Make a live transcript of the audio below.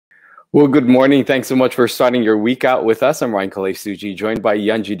Well, good morning. Thanks so much for starting your week out with us. I'm Ryan Kalei-Suji, joined by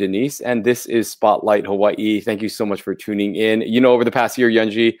Yunji Denise, and this is Spotlight Hawaii. Thank you so much for tuning in. You know, over the past year,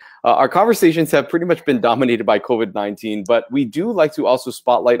 Yunji, our conversations have pretty much been dominated by COVID-19, but we do like to also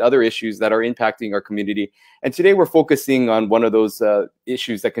spotlight other issues that are impacting our community. And today we're focusing on one of those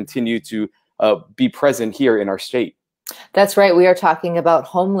issues that continue to be present here in our state. That's right. We are talking about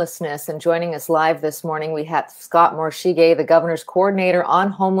homelessness, and joining us live this morning, we have Scott Morishige, the governor's coordinator on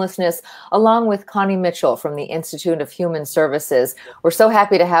homelessness, along with Connie Mitchell from the Institute of Human Services. We're so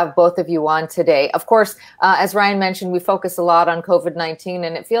happy to have both of you on today. Of course, as Ryan mentioned, we focus a lot on COVID-19,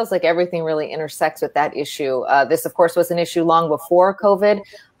 and it feels like everything really intersects with that issue. This, of course, was an issue long before COVID.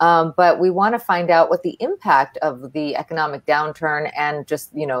 But we want to find out what the impact of the economic downturn and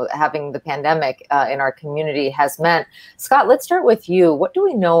just, having the pandemic in our community has meant. Scott, let's start with you. What do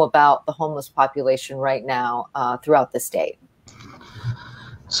we know about the homeless population right now throughout the state?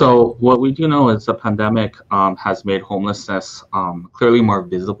 So what we do know is the pandemic has made homelessness clearly more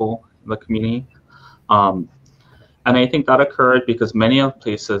visible in the community. And I think that occurred because many of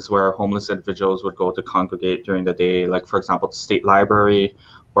places where homeless individuals would go to congregate during the day, like, for example, the state library,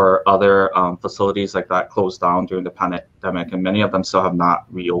 or other facilities like that closed down during the pandemic, and many of them still have not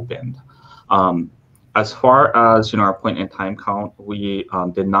reopened. As far as our point in time count, we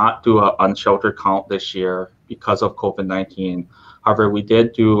did not do an unsheltered count this year because of COVID-19. However, we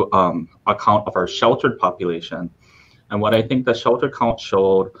did do a count of our sheltered population. And what I think the shelter count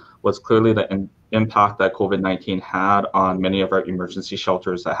showed was clearly the impact that COVID-19 had on many of our emergency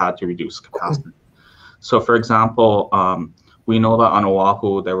shelters that had to reduce capacity. So for example, we know that on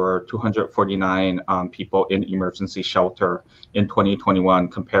Oahu, there were 249 people in emergency shelter in 2021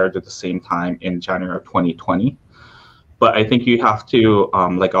 compared to the same time in January of 2020. But I think you have to,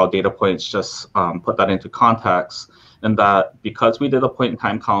 like our data points, just put that into context, and that because we did a point in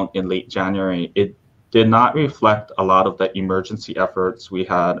time count in late January, it did not reflect a lot of the emergency efforts we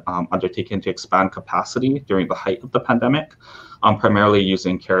had undertaken to expand capacity during the height of the pandemic. Primarily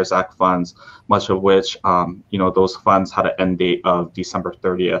using CARES Act funds, much of which, those funds had an end date of December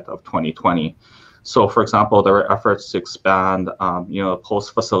 30th of 2020. So, for example, there were efforts to expand, a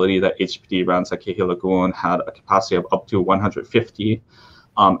post facility that HPD runs at Kehi Lagoon had a capacity of up to 150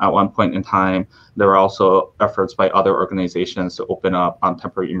 at one point in time. There were also efforts by other organizations to open up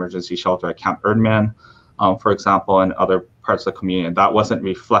temporary emergency shelter at Camp Erdman, for example, and other parts of the community. And that wasn't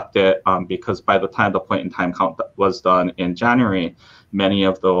reflected because by the time the point in time count was done in January, many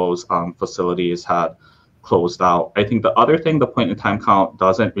of those facilities had closed out. I think the other thing the point in time count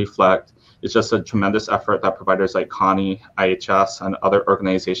doesn't reflect is just a tremendous effort that providers like Connie, IHS, and other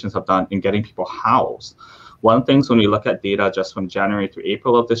organizations have done in getting people housed. One of the things when we look at data just from January through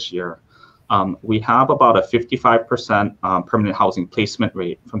April of this year, we have about a 55% permanent housing placement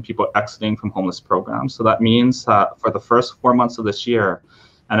rate from people exiting from homeless programs. So that means that for the first 4 months of this year,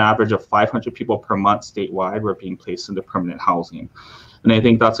 an average of 500 people per month statewide were being placed into permanent housing. And I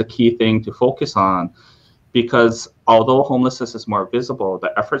think that's a key thing to focus on, because although homelessness is more visible,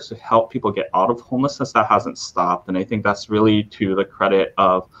 the efforts to help people get out of homelessness, that hasn't stopped. And I think that's really to the credit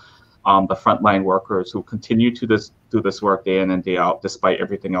of the frontline workers who continue to do this work day in and day out, despite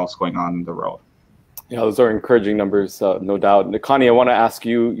everything else going on in the world. Yeah, those are encouraging numbers, no doubt. And Connie, I want to ask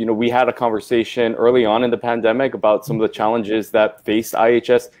you, we had a conversation early on in the pandemic about some of the challenges that faced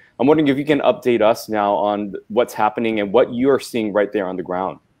IHS. I'm wondering if you can update us now on what's happening and what you're seeing right there on the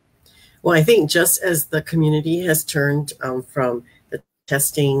ground. Well, I think just as the community has turned from the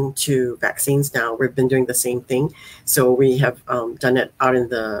testing to vaccines now, we've been doing the same thing. So we have done it out in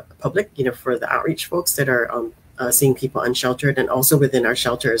the public, for the outreach folks that are seeing people unsheltered, and also within our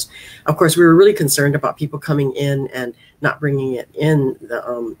shelters. Of course, we were really concerned about people coming in and not bringing it in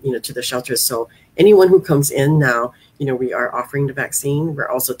the, to the shelters. So anyone who comes in now, we are offering the vaccine. We're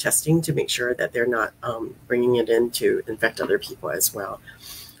also testing to make sure that they're not bringing it in to infect other people as well.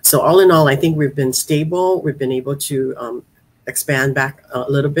 So all in all, I think we've been stable. We've been able to expand back a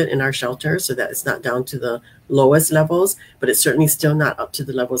little bit in our shelter so that it's not down to the lowest levels, but it's certainly still not up to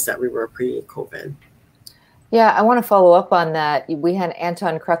the levels that we were pre-COVID. Yeah, I want to follow up on that. We had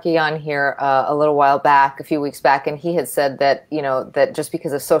Anton Krucky on here a little while back, a few weeks back, and he had said that, that just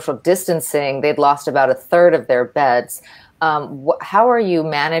because of social distancing, they'd lost about a third of their beds. How are you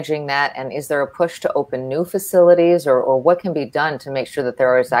managing that? And is there a push to open new facilities, or what can be done to make sure that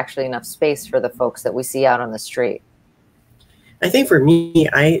there is actually enough space for the folks that we see out on the street? I think for me,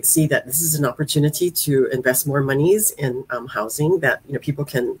 I see that this is an opportunity to invest more monies in housing that people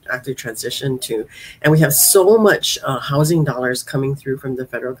can actually transition to, and we have so much housing dollars coming through from the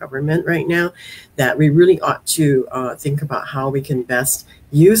federal government right now that we really ought to think about how we can best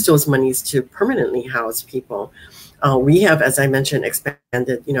use those monies to permanently house people. We have, as I mentioned,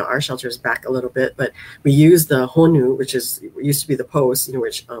 expanded our shelters back a little bit, but we use the Honu, which used to be the Post,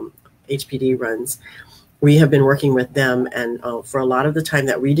 which HPD runs. We have been working with them, and for a lot of the time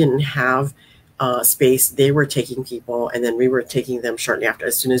that we didn't have space, they were taking people, and then we were taking them shortly after,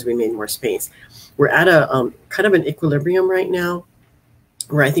 as soon as we made more space. We're at a kind of an equilibrium right now,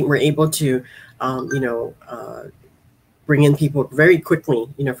 where I think we're able to, bring in people very quickly,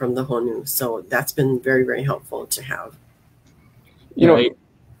 from the Honu. So that's been very, very helpful to have.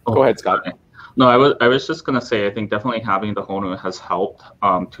 Go ahead, Scott. No, I was just going to say, I think definitely having the Honu has helped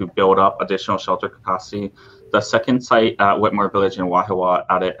to build up additional shelter capacity. The second site at Whitmore Village in Wahiawa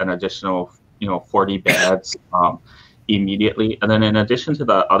added an additional 40 beds immediately. And then in addition to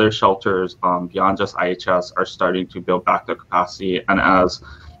the other shelters beyond just IHS are starting to build back their capacity. And as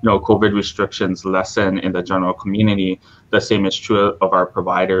COVID restrictions lessen in the general community, the same is true of our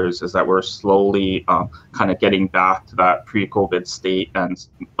providers, is that we're slowly kind of getting back to that pre-COVID state, and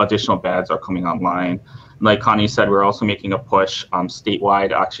additional beds are coming online. Like Connie said, we're also making a push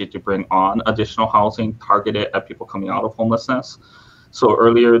statewide actually to bring on additional housing targeted at people coming out of homelessness. So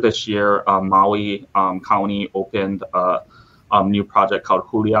earlier this year, Maui County opened a new project called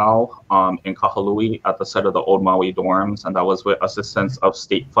Huliao in Kahului at the site of the old Maui dorms, and that was with assistance of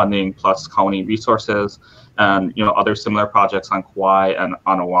state funding plus county resources, and other similar projects on Kauai and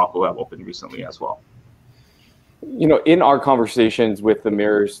on Oahu have opened recently as well. In our conversations with the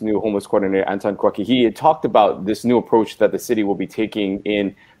mayor's new homeless coordinator, Anton Kwaki, he had talked about this new approach that the city will be taking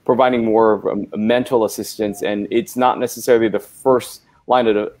in providing more mental assistance, and it's not necessarily the first line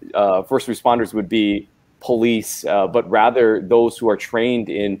of the first responders would be police, but rather those who are trained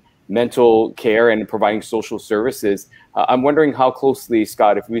in mental care and providing social services. I'm wondering how closely,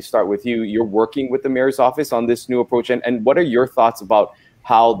 Scott, if we start with you, you're working with the mayor's office on this new approach, and what are your thoughts about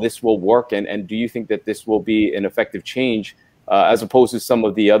how this will work, and do you think that this will be an effective change as opposed to some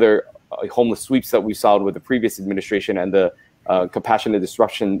of the other homeless sweeps that we saw with the previous administration and the compassionate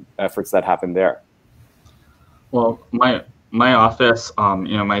disruption efforts that happened there? Well, my office,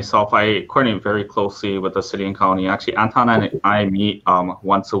 myself, I coordinate very closely with the city and county. Actually, Anton and I meet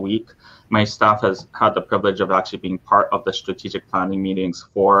once a week. My staff has had the privilege of actually being part of the strategic planning meetings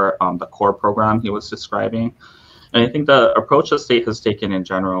for the core program he was describing. And I think the approach the state has taken in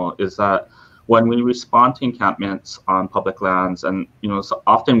general is that when we respond to encampments on public lands, and so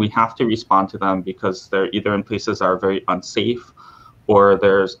often we have to respond to them because they're either in places that are very unsafe, or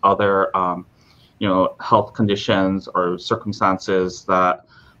there's other health conditions or circumstances that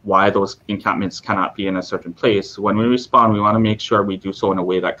why those encampments cannot be in a certain place. When we respond, we want to make sure we do so in a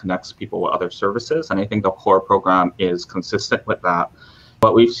way that connects people with other services. And I think the core program is consistent with that.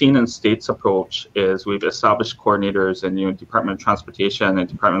 What we've seen in state's approach is we've established coordinators in Department of Transportation and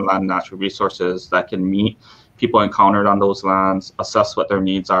Department of Land and Natural Resources that can meet people encountered on those lands, assess what their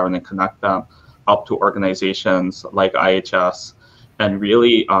needs are, and then connect them up to organizations like IHS, and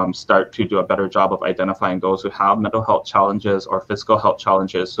really start to do a better job of identifying those who have mental health challenges or physical health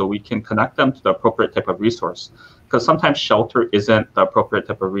challenges, so we can connect them to the appropriate type of resource. Because sometimes shelter isn't the appropriate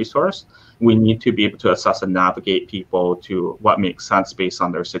type of resource. We need to be able to assess and navigate people to what makes sense based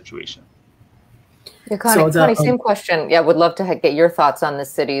on their situation. Yeah, Connie, same question. Yeah, would love to get your thoughts on the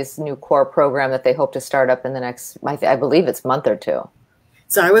city's new core program that they hope to start up in the next, I believe it's month or two.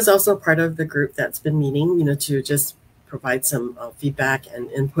 So I was also part of the group that's been meeting, to just provide some feedback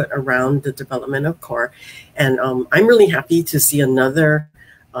and input around the development of core. And I'm really happy to see another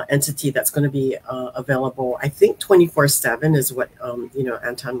entity that's going to be available. I think 24/7 is what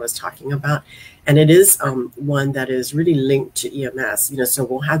Anton was talking about, and it is one that is really linked to EMS. So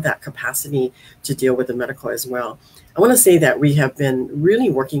we'll have that capacity to deal with the medical as well. I want to say that we have been really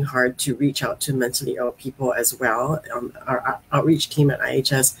working hard to reach out to mentally ill people as well. Our outreach team at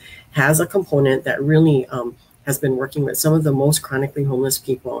IHS has a component that really has been working with some of the most chronically homeless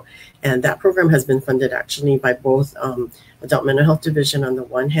people. And that program has been funded actually by both Adult Mental Health Division on the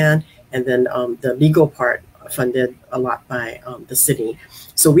one hand, and then the legal part funded a lot by the city.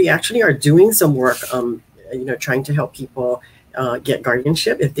 So we actually are doing some work, trying to help people get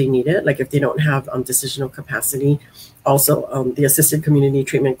guardianship if they need it, like if they don't have decisional capacity. Also, the assisted community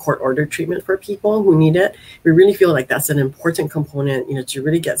treatment, court-ordered treatment for people who need it. We really feel like that's an important component, to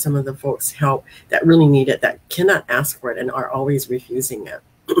really get some of the folks help that really need it, that cannot ask for it and are always refusing it.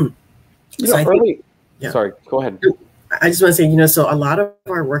 Sorry, go ahead. I just want to say, so a lot of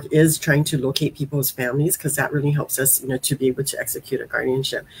our work is trying to locate people's families, because that really helps us, to be able to execute a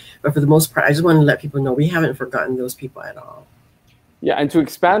guardianship. But for the most part, I just want to let people know we haven't forgotten those people at all. Yeah, and to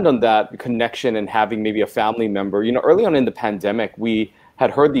expand on that connection and having maybe a family member, early on in the pandemic, we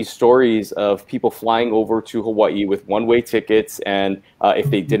had heard these stories of people flying over to Hawaii with one-way tickets, and if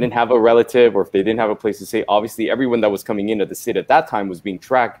they didn't have a relative or if they didn't have a place to stay, obviously everyone that was coming into the state at that time was being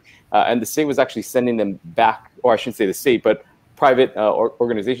tracked, and the state was actually sending them back, or I shouldn't say the state, but private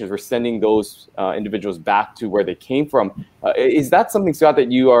organizations were sending those individuals back to where they came from. Is that something, Scott,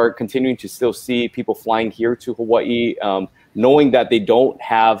 that you are continuing to still see people flying here to Hawaii, knowing that they don't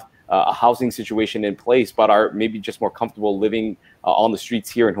have a housing situation in place, but are maybe just more comfortable living on the streets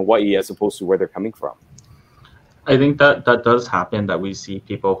here in Hawaii as opposed to where they're coming from? I think that does happen, that we see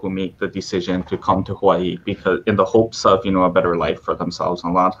people who make the decision to come to Hawaii because in the hopes of, a better life for themselves.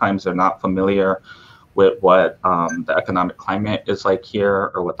 And a lot of times they're not familiar with what the economic climate is like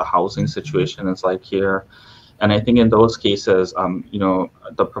here or what the housing situation is like here. And I think in those cases,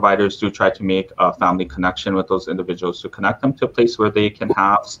 the providers do try to make a family connection with those individuals to connect them to a place where they can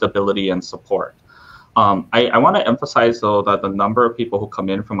have stability and support. I want to emphasize, though, that the number of people who come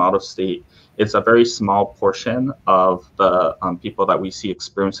in from out of state is a very small portion of the people that we see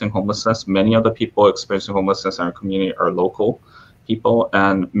experiencing homelessness. Many of the people experiencing homelessness in our community are local people,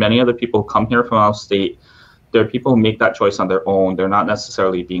 and many of the people who come here from out of state, they're people who make that choice on their own. They're not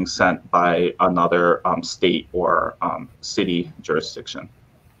necessarily being sent by another state or city jurisdiction.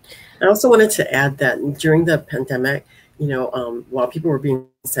 I also wanted to add that during the pandemic, while people were being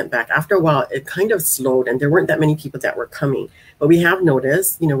sent back, after a while, it kind of slowed and there weren't that many people that were coming. But we have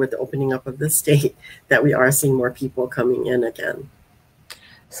noticed, with the opening up of the state, that we are seeing more people coming in again.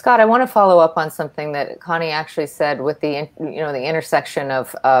 Scott, I want to follow up on something that Connie actually said with the the intersection of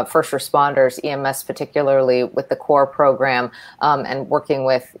first responders, EMS particularly, with the CORE program, and working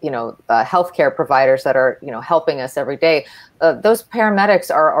with healthcare providers that are helping us every day. Those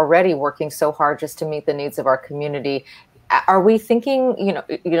paramedics are already working so hard just to meet the needs of our community. Are we thinking,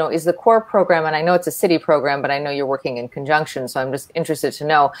 is the CORE program, and I know it's a city program, but I know you're working in conjunction, so I'm just interested to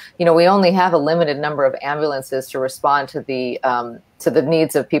know, we only have a limited number of ambulances to respond to the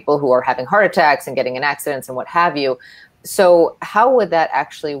needs of people who are having heart attacks and getting in accidents and what have you. So how would that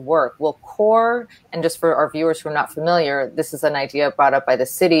actually work? Will CORE, and just for our viewers who are not familiar, this is an idea brought up by the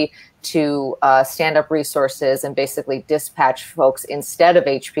city to stand up resources and basically dispatch folks instead of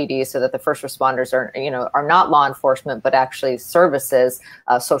HPD, so that the first responders are not law enforcement, but actually services,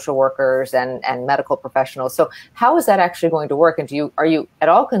 social workers and medical professionals. So how is that actually going to work? And are you at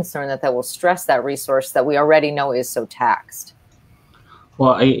all concerned that will stress that resource that we already know is so taxed?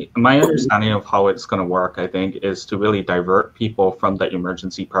 Well, my understanding of how it's going to work, I think, is to really divert people from the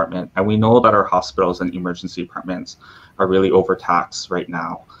emergency department. And we know that our hospitals and emergency departments are really overtaxed right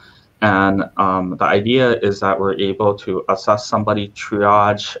now. And the idea is that we're able to assess somebody,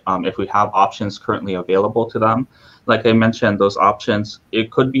 triage, if we have options currently available to them. Like I mentioned, those options, it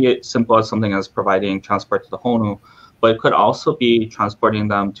could be as simple as something as providing transport to the HONU, but it could also be transporting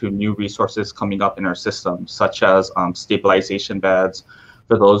them to new resources coming up in our system, such as stabilization beds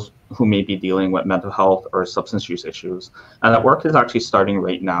for those who may be dealing with mental health or substance use issues. And that work is actually starting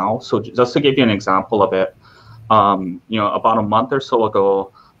right now. So just to give you an example of it, about a month or so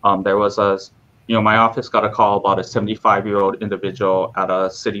ago, there was my office got a call about a 75-year-old individual at a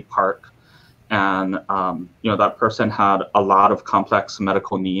city park. And, that person had a lot of complex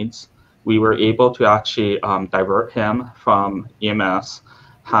medical needs. We were able to actually divert him from EMS,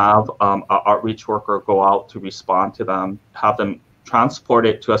 have an outreach worker go out to respond to them, have them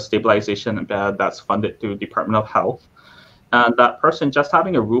transported to a stabilization bed that's funded through Department of Health. And that person just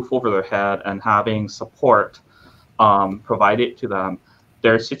having a roof over their head and having support provided to them,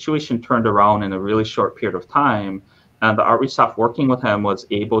 their situation turned around in a really short period of time. And the outreach staff working with him was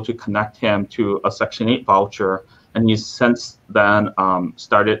able to connect him to a Section 8 voucher. And he's since then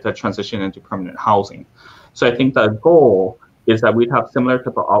started to transition into permanent housing. So I think the goal is that we'd have similar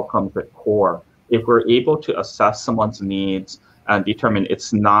type of outcomes with CORE. If we're able to assess someone's needs and determine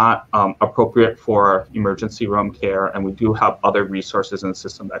it's not appropriate for emergency room care, and we do have other resources in the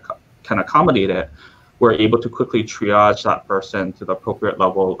system that can accommodate it, we're able to quickly triage that person to the appropriate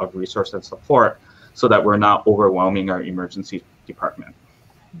level of resource and support so that we're not overwhelming our emergency department.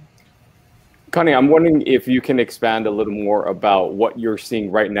 Connie, I'm wondering if you can expand a little more about what you're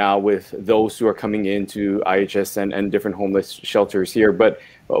seeing right now with those who are coming into IHS and different homeless shelters here. But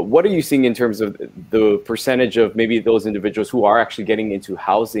what are you seeing in terms of the percentage of maybe those individuals who are actually getting into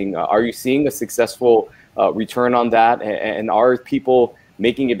housing? Are you seeing a successful return on that? And are people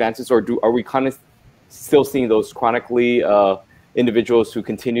making advances, or are we kind of still seeing those chronically individuals who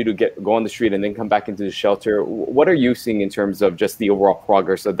continue to go on the street and then come back into the shelter. What are you seeing in terms of just the overall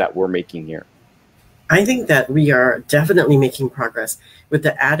progress that we're making here? I think that we are definitely making progress with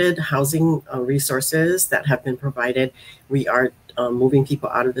the added housing resources that have been provided. We are moving people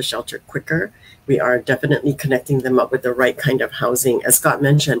out of the shelter quicker. We are definitely connecting them up with the right kind of housing. As Scott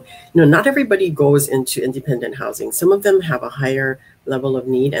mentioned, not everybody goes into independent housing. Some of them have a higher level of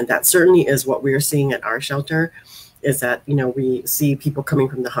need, and that certainly is what we're seeing at our shelter. Is that, we see people coming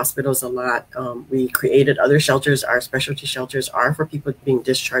from the hospitals a lot. We created other shelters. Our specialty shelters are for people being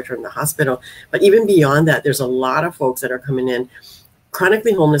discharged from the hospital. But even beyond that, there's a lot of folks that are coming in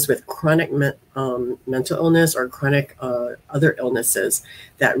chronically homeless with chronic mental illness or chronic other illnesses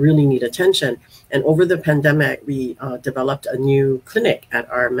that really need attention. And over the pandemic, we developed a new clinic at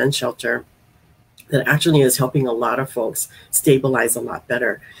our men's shelter that actually is helping a lot of folks stabilize a lot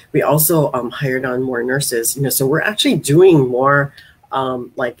better. We also hired on more nurses, so we're actually doing more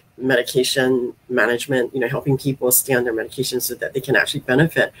like medication management, helping people stay on their medication so that they can actually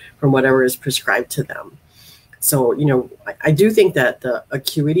benefit from whatever is prescribed to them. So, I do think that the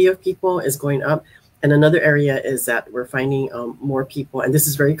acuity of people is going up. And another area is that we're finding more people, and this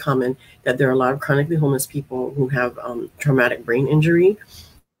is very common, that there are a lot of chronically homeless people who have traumatic brain injury,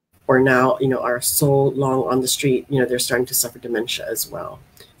 or now, are so long on the street, they're starting to suffer dementia as well.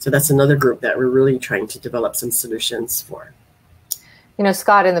 So that's another group that we're really trying to develop some solutions for.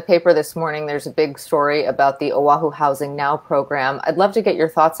 Scott, in the paper this morning, there's a big story about the Oahu Housing Now program. I'd love to get your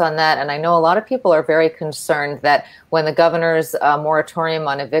thoughts on that. And I know a lot of people are very concerned that when the governor's moratorium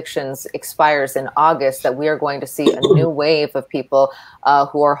on evictions expires in August, that we are going to see a new wave of people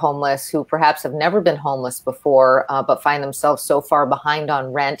who are homeless, who perhaps have never been homeless before, but find themselves so far behind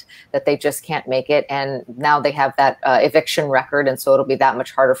on rent that they just can't make it. And now they have that eviction record. And so it'll be that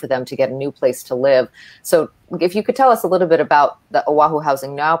much harder for them to get a new place to live. So if you could tell us a little bit about the Oahu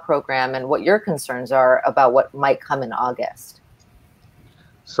Housing Now program and what your concerns are about what might come in August.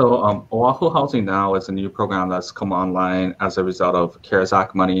 So Oahu Housing Now is a new program that's come online as a result of CARES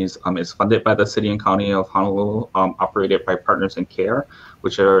Act monies. It's funded by the City and County of Honolulu, operated by Partners in Care,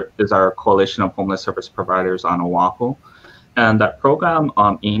 which is our coalition of homeless service providers on Oahu. And that program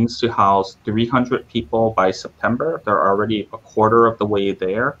aims to house 300 people by September. They're already a quarter of the way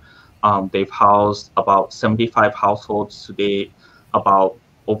there. They've housed about 75 households to date, about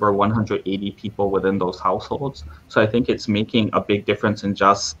over 180 people within those households. So I think it's making a big difference in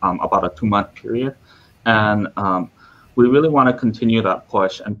just about a 2-month period. And we really want to continue that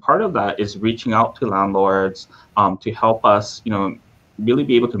push. And part of that is reaching out to landlords to help us, really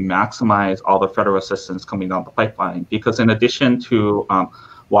be able to maximize all the federal assistance coming down the pipeline. Because in addition to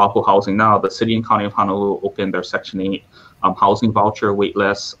Oahu Housing Now, the City and County of Honolulu opened their Section 8 housing voucher wait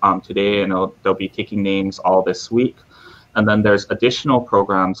list today, and they'll be taking names all this week. And then there's additional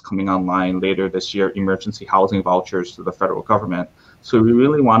programs coming online later this year, emergency housing vouchers to the federal government. So we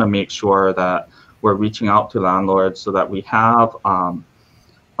really want to make sure that we're reaching out to landlords so that we have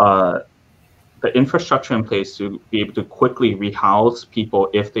the infrastructure in place to be able to quickly rehouse people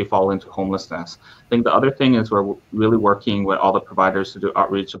if they fall into homelessness. I think the other thing is we're really working with all the providers to do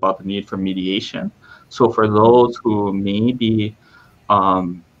outreach about the need for mediation. So for those who may be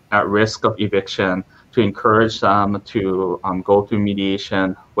at risk of eviction, to encourage them to go through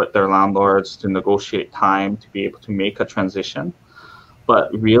mediation with their landlords to negotiate time to be able to make a transition.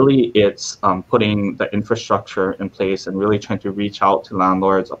 But really it's putting the infrastructure in place and really trying to reach out to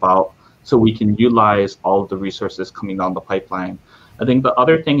landlords about so we can utilize all of the resources coming down the pipeline. I think the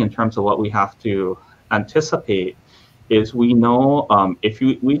other thing in terms of what we have to anticipate is we know if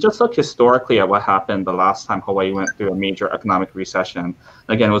we just look historically at what happened the last time Hawaii went through a major economic recession.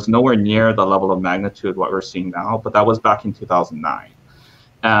 Again, it was nowhere near the level of magnitude what we're seeing now, but that was back in 2009.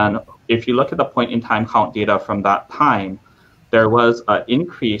 And if you look at the point in time count data from that time, there was an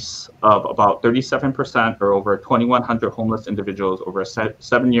increase of about 37% or over 2,100 homeless individuals over a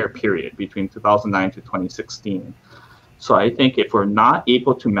 7-year period between 2009 to 2016. So I think if we're not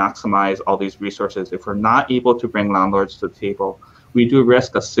able to maximize all these resources, if we're not able to bring landlords to the table, we do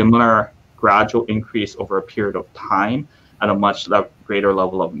risk a similar gradual increase over a period of time at a much greater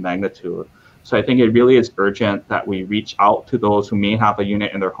level of magnitude. So I think it really is urgent that we reach out to those who may have a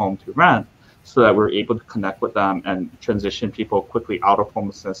unit in their home to rent so that we're able to connect with them and transition people quickly out of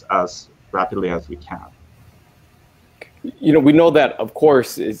homelessness as rapidly as we can. We know that, of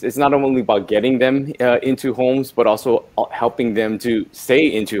course, it's not only about getting them into homes, but also helping them to stay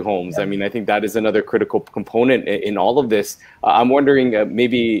into homes. Yeah. I mean, I think that is another critical component in all of this. I'm wondering,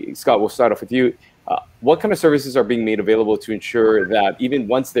 maybe, Scott, we'll start off with you. what kind of services are being made available to ensure that even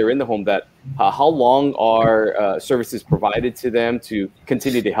once they're in the home, that how long are services provided to them to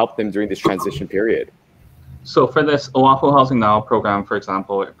continue to help them during this transition period? So for this Oahu Housing Now program, for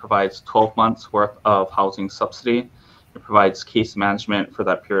example, it provides 12 months worth of housing subsidy. It provides case management for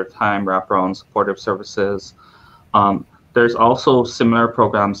that period of time, wraparound supportive services. There's also similar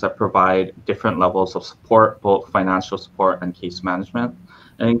programs that provide different levels of support, both financial support and case management.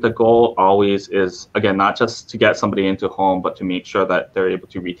 I think the goal always is, again, not just to get somebody into a home, but to make sure that they're able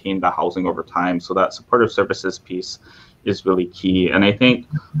to retain the housing over time. So that supportive services piece is really key. And I think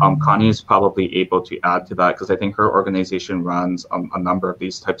Connie is probably able to add to that because I think her organization runs a number of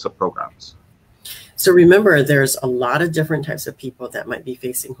these types of programs. So remember, there's a lot of different types of people that might be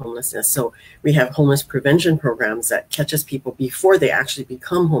facing homelessness. So we have homeless prevention programs that catches people before they actually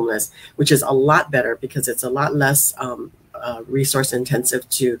become homeless, which is a lot better because it's a lot less resource intensive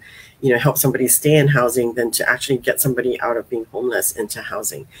to, help somebody stay in housing than to actually get somebody out of being homeless into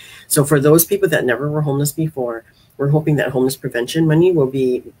housing. So for those people that never were homeless before, we're hoping that homeless prevention money will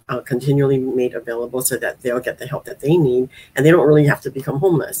be continually made available so that they'll get the help that they need and they don't really have to become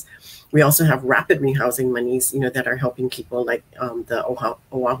homeless. We also have rapid rehousing monies, that are helping people like the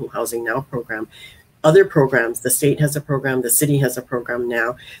Oahu Housing Now program. Other programs, the state has a program, the city has a program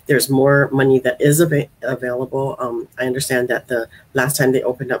now. There's more money that is available. I understand that the last time they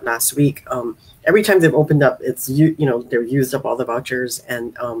opened up last week, every time they've opened up, it's they're used up all the vouchers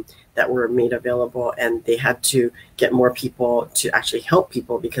and that were made available, and they had to get more people to actually help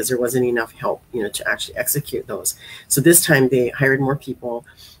people because there wasn't enough help, to actually execute those. So this time they hired more people.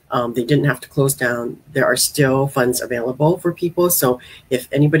 They didn't have to close down. There are still funds available for people. So if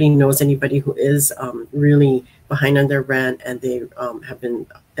anybody knows anybody who is really behind on their rent and they have been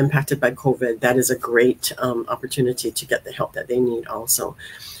impacted by COVID, that is a great opportunity to get the help that they need also.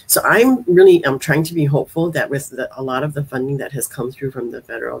 So I'm trying to be hopeful that with a lot of the funding that has come through from the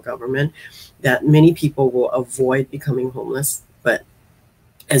federal government, that many people will avoid becoming homeless. But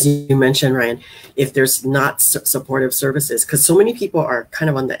as you mentioned, Ryan, if there's not supportive services, because so many people are kind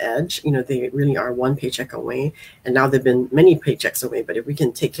of on the edge, they really are one paycheck away, and now they've been many paychecks away. But if we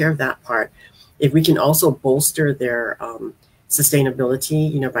can take care of that part, if we can also bolster their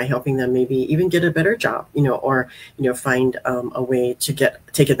sustainability, by helping them maybe even get a better job, or, find a way to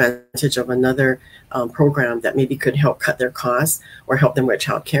take advantage of another program that maybe could help cut their costs or help them with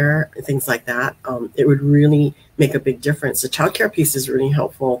childcare and things like that, it would really make a big difference. The childcare piece is really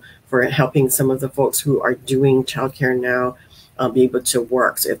helpful for helping some of the folks who are doing childcare now be able to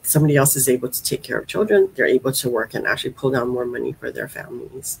work. So if somebody else is able to take care of children, they're able to work and actually pull down more money for their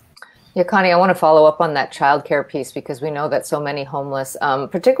families. Yeah, Connie, I want to follow up on that childcare piece because we know that so many homeless,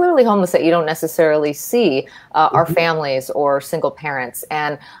 particularly homeless that you don't necessarily see, are families or single parents.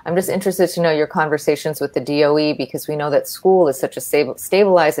 And I'm just interested to know your conversations with the DOE because we know that school is such a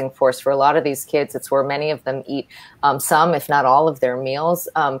stabilizing force for a lot of these kids. It's where many of them eat some, if not all, of their meals.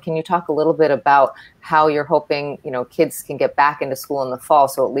 Can you talk a little bit about how you're hoping, kids can get back into school in the fall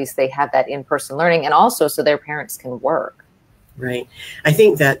so at least they have that in-person learning and also so their parents can work? Right. I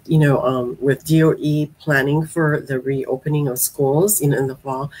think that, with DOE planning for the reopening of schools, in the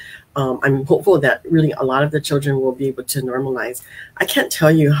fall, I'm hopeful that really a lot of the children will be able to normalize. I can't tell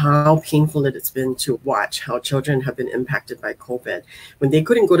you how painful it's been to watch how children have been impacted by COVID. When they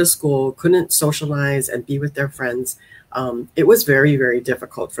couldn't go to school, couldn't socialize and be with their friends, it was very, very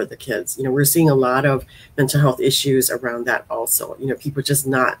difficult for the kids. We're seeing a lot of mental health issues around that also, people just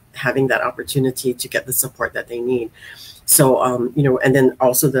not having that opportunity to get the support that they need. So, and then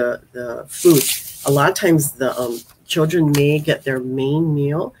also the food. A lot of times the children may get their main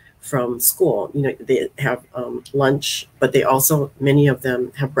meal from school. They have lunch, but they also, many of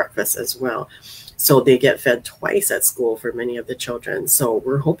them have breakfast as well. So they get fed twice at school for many of the children. So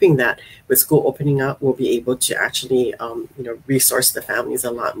we're hoping that with school opening up, we'll be able to actually, resource the families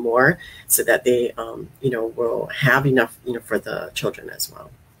a lot more so that they, will have enough, for the children as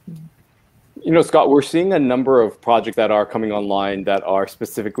well. Scott, we're seeing a number of projects that are coming online that are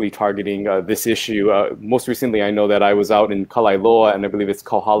specifically targeting this issue. Most recently, I know that I was out in Kalailoa, and I believe it's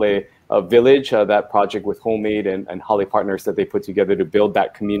Kauhale Village, that project with Homemade and Hale Partners that they put together to build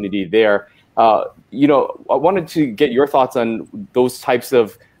that community there. I wanted to get your thoughts on those types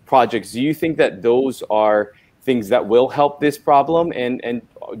of projects. Do you think that those are things that will help this problem? And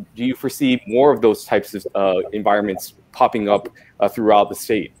do you foresee more of those types of environments popping up throughout the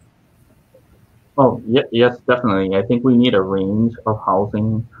state? Oh, yes, definitely. I think we need a range of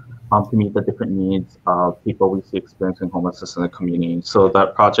housing to meet the different needs of people we see experiencing homelessness in the community. So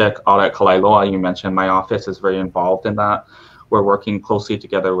that project out at Kalailoa, you mentioned, my office is very involved in that. we're working closely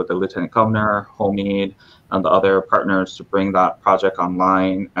together with the Lieutenant Governor, HomeAid, and the other partners to bring that project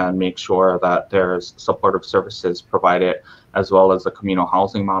online and make sure that there's supportive services provided, as well as the communal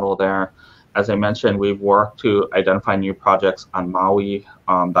housing model there. As I mentioned, we've worked to identify new projects on Maui,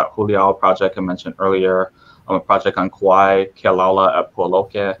 that Huliao project I mentioned earlier, a project on Kauai, Kealaula at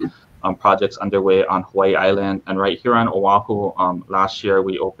Pualoke, projects underway on Hawaii Island, and right here on Oahu. Last year,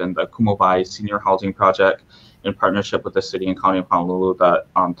 we opened the Kumuvai Senior Housing Project in partnership with the City and County of Honolulu that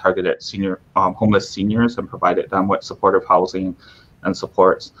targeted homeless seniors and provided them with supportive housing and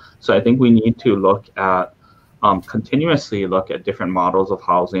supports. So I think we need to look at continuously look at different models of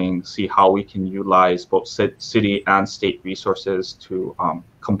housing, see how we can utilize both city and state resources to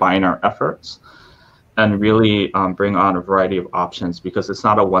combine our efforts and really bring on a variety of options, because it's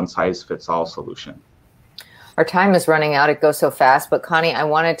not a one-size-fits-all solution. Our time is running out. It goes so fast. But Connie, I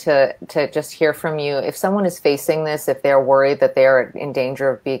wanted to just hear from you. If someone is facing this, if they're worried that they're in danger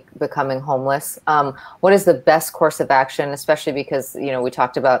of becoming homeless, what is the best course of action, especially because, you know, we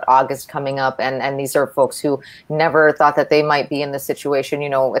talked about August coming up, and these are folks who never thought that they might be in this situation. You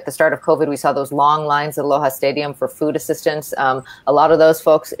know, at the start of COVID, we saw those long lines at Aloha Stadium for food assistance. A lot of those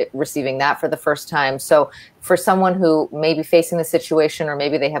folks receiving that for the first time. So for someone who may be facing the situation, or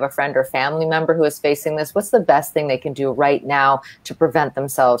maybe they have a friend or family member who is facing this, what's the best thing they can do right now to prevent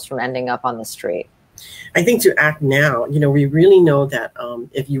themselves from ending up on the street? I think to act now. You know, we really know that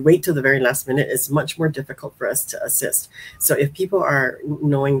if you wait till the very last minute, it's much more difficult for us to assist. So if people are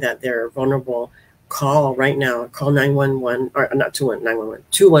knowing that they're vulnerable, call right now, call 911, or not 911,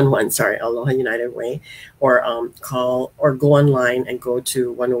 211, sorry, Aloha United Way, or call or go online and go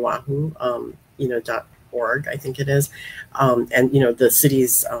to Oahu, .org, I think it is, and you know, the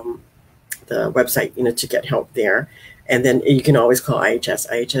city's the website, you know, to get help there. And then you can always call IHS.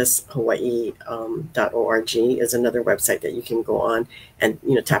 IHSHawaii.org is another website that you can go on and,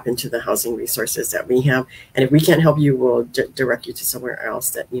 you know, tap into the housing resources that we have. And if we can't help you, we'll direct you to somewhere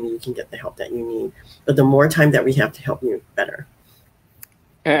else that, you know, you can get the help that you need. But the more time that we have to help you, better.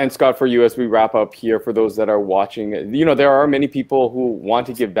 And Scott, for you, as we wrap up here, for those that are watching, you know, there are many people who want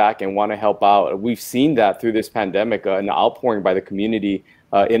to give back and want to help out. We've seen that through this pandemic, an outpouring by the community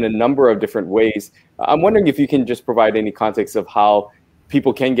in a number of different ways. I'm wondering if you can just provide any context of how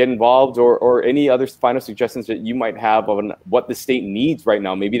people can get involved, or any other final suggestions that you might have on what the state needs right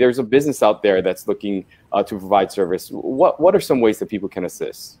now. Maybe there's a business out there that's looking to provide service. What are some ways that people can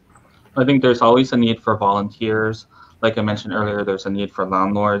assist? I think there's always a need for volunteers. Like I mentioned earlier, there's a need for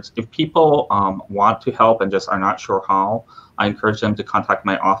landlords. If people want to help and just are not sure how, I encourage them to contact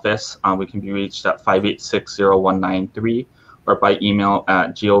my office. We can be reached at 586-0193 or by email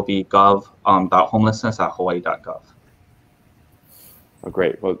at govgov.homelessness@hawaii.gov. Oh,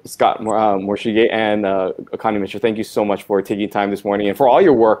 great. Well, Scott Morishige and Connie Mitchell, thank you so much for taking time this morning and for all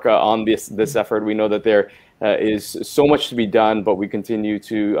your work on this effort. We know that there is so much to be done, but we continue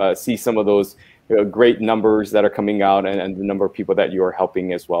to see some of those great numbers that are coming out, and the number of people that you are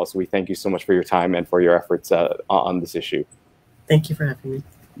helping as well. So we thank you so much for your time and for your efforts on this issue. Thank you for having me.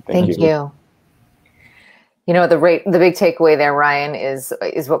 Thank you. You know, the big takeaway there, Ryan, is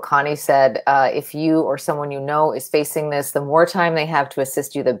what Connie said. If you or someone you know is facing this, the more time they have to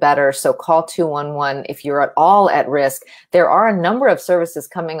assist you, the better. So call 211 if you're at all at risk. There are a number of services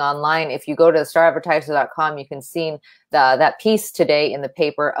coming online. If you go to Star-Advertiser.com, you can see that piece today in the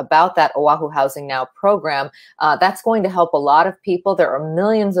paper about that Oahu Housing Now program. That's going to help a lot of people. There are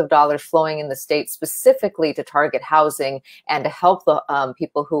millions of dollars flowing in the state specifically to target housing and to help the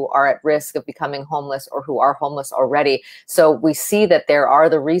people who are at risk of becoming homeless or who are homeless already. So we see that there are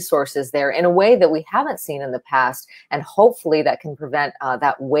the resources there in a way that we haven't seen in the past, and hopefully that can prevent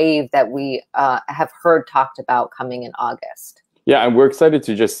that wave that we have heard talked about coming in August. Yeah, and we're excited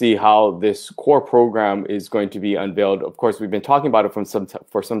to just see how this core program is going to be unveiled. Of course, we've been talking about it for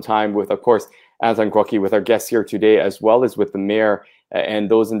some time with, of course, Anton Groki, with our guests here today, as well as with the mayor and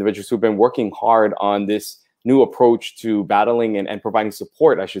those individuals who've been working hard on this new approach to battling and providing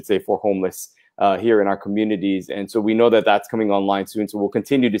support, I should say, for homeless here in our communities. And so we know that that's coming online soon. So we'll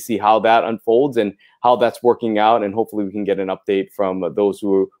continue to see how that unfolds and how that's working out. And hopefully we can get an update from those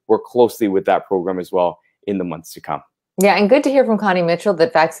who work closely with that program as well in the months to come. Yeah, and good to hear from Connie Mitchell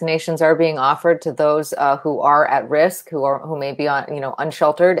that vaccinations are being offered to those who are at risk, who may be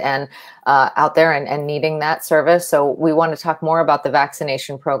unsheltered and out there and needing that service. So we want to talk more about the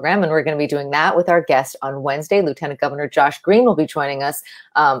vaccination program, and we're going to be doing that with our guest on Wednesday. Lieutenant Governor Josh Green will be joining us.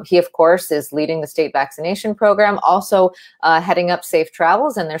 He, of course, is leading the state vaccination program, also heading up Safe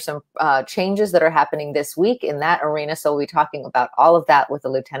Travels, and there's some changes that are happening this week in that arena. So we'll be talking about all of that with the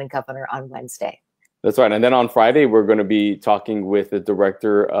Lieutenant Governor on Wednesday. That's right. And then on Friday, we're going to be talking with the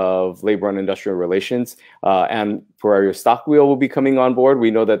Director of Labor and Industrial Relations, and Pereira Stockwheel will be coming on board. We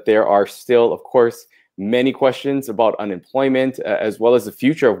know that there are still, of course, many questions about unemployment, as well as the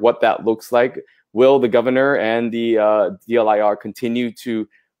future of what that looks like. Will the governor and the DLIR continue to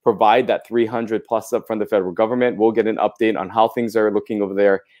provide that 300 plus up from the federal government? We'll get an update on how things are looking over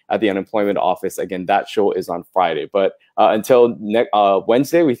there at the unemployment office. Again, that show is on Friday. But until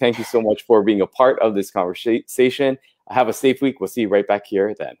Wednesday, we thank you so much for being a part of this conversation. Have a safe week. We'll see you right back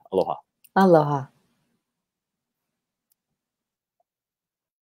here then. Aloha. Aloha.